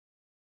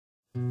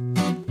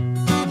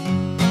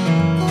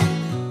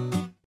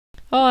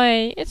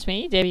Hi, it's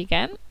me, Debbie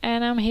again,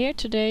 and I'm here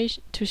today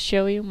to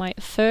show you my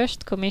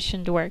first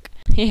commissioned work.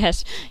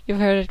 Yes, you've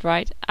heard it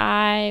right.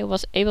 I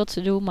was able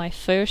to do my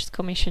first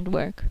commissioned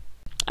work.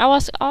 I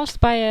was asked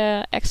by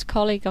an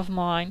ex-colleague of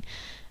mine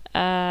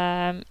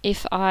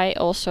if I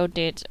also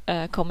did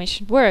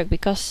commissioned work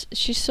because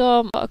she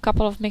saw a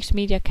couple of mixed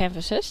media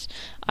canvases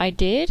I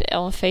did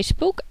on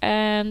Facebook,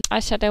 and I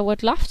said I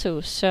would love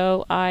to.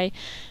 So I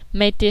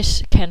made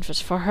this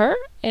canvas for her,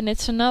 and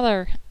it's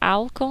another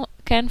owl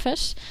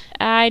canvas.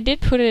 I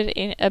did put it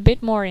in a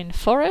bit more in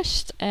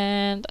forest,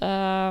 and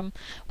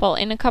well,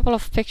 in a couple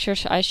of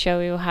pictures I show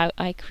you how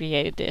I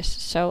created this.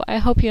 So I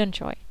hope you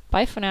enjoy.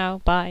 Bye for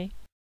now. Bye.